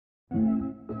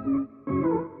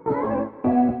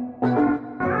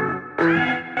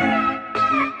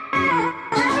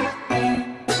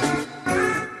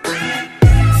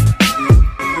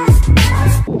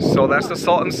That's the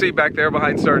Salton Sea back there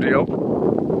behind Sergio.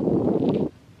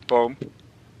 Boom.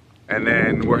 And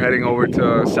then we're heading over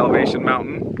to Salvation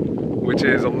Mountain, which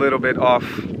is a little bit off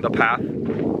the path.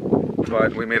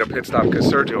 But we made a pit stop because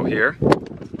Sergio here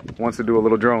wants to do a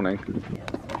little droning.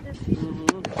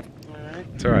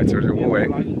 It's alright, Sergio, we'll wait.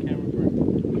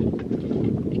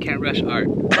 You can't rush art.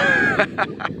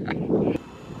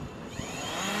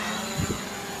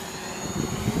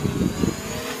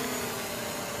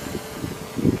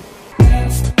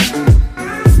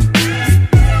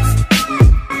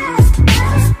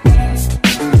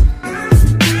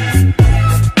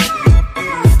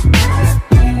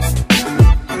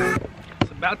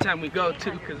 About time we go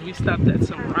too, because we stopped at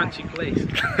some raunchy place.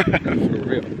 For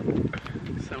real.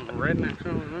 Some redneck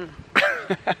going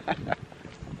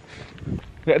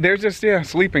on. They're just, yeah,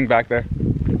 sleeping back there.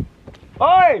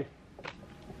 Oi!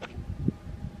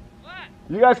 What?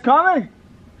 You guys coming?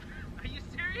 Are you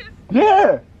serious?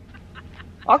 Yeah!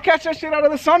 I'll catch that shit out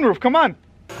of the sunroof, come on!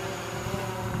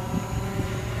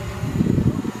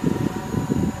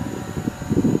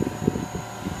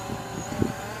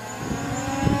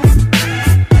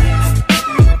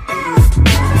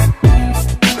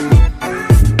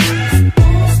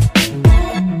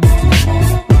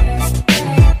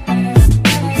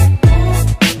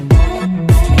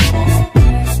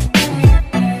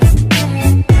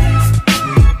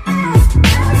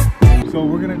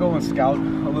 Scout a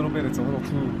little bit. It's a little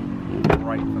too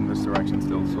bright from this direction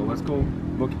still, so let's go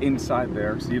look inside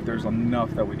there, see if there's enough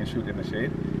that we can shoot in the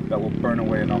shade that will burn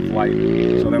away enough light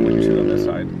so then we can shoot on this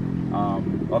side.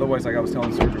 Otherwise, like I was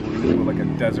telling Sergio, we're going to do like a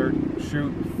desert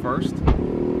shoot first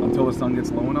until the sun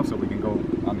gets low enough so we can go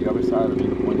on the other side or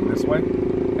even pointing this way,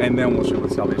 and then we'll shoot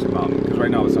with Salvation Mountain because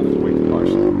right now the sun is way too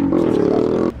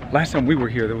harsh. Last time we were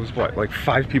here there was what, like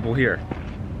 5 people here.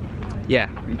 Yeah.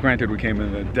 And granted, we came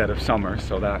in the dead of summer,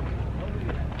 so that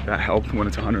helped. When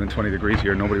it's 120 degrees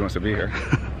here, nobody wants to be here.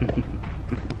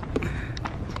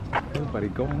 Everybody,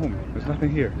 go home. There's nothing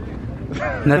here.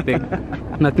 Nothing.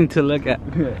 Nothing to look at.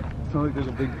 Yeah. It's not like there's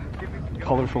a big,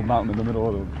 colorful mountain in the middle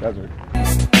of the desert.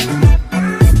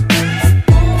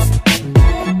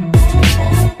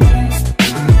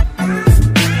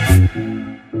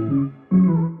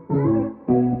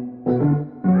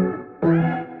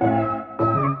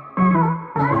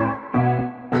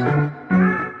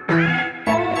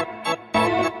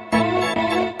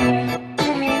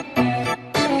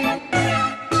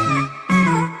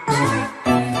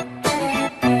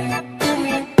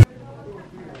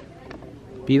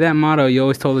 Be that motto you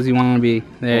always told us you want to be.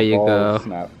 There you go.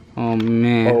 Snap. Oh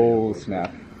man. Oh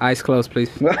snap. Eyes closed, please.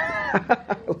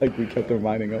 Like we kept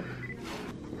reminding us.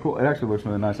 Cool. It actually looks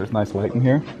really nice. There's nice light in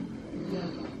here.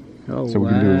 Oh so wow.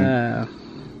 We can do...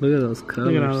 Look at those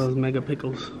colors. Look at all those mega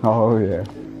pickles. Oh yeah.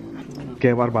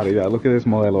 Que barbaridad. Look at this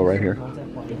modelo right here.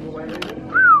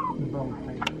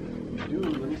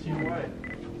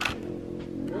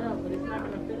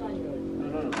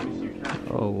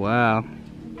 Oh wow.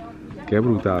 Que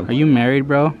brutal. Are you married,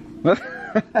 bro?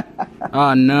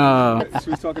 Oh no. She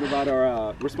was talking about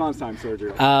our response time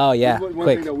surgery. Oh yeah. One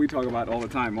Quick. thing that we talk about all the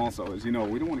time also is, you know,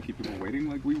 we don't want to keep people waiting.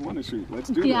 Like, we want to shoot. Let's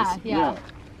do this. Yeah.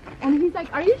 And he's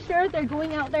like, are you sure they're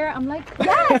going out there? I'm like,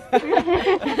 yes!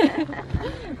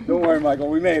 Don't worry, Michael.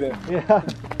 We made it. Yeah.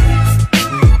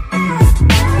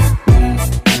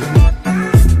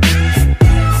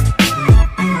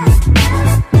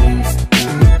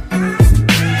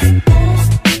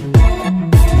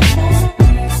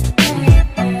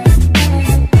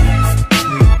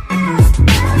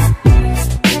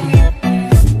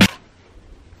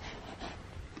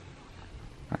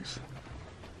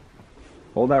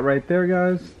 Hold that right there,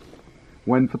 guys.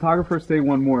 When photographers say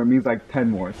one more, it means like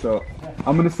 10 more. So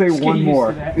I'm gonna say Just one get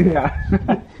more. used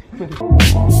Yeah.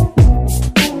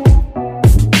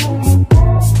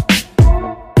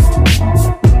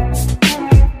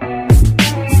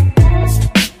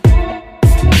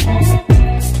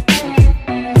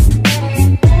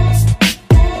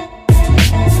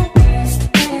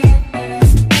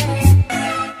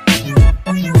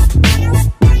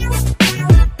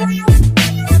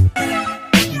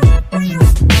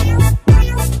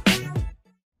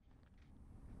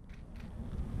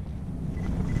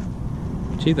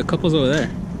 Gee, the couple's over there.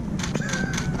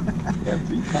 Yeah,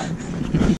 3 times.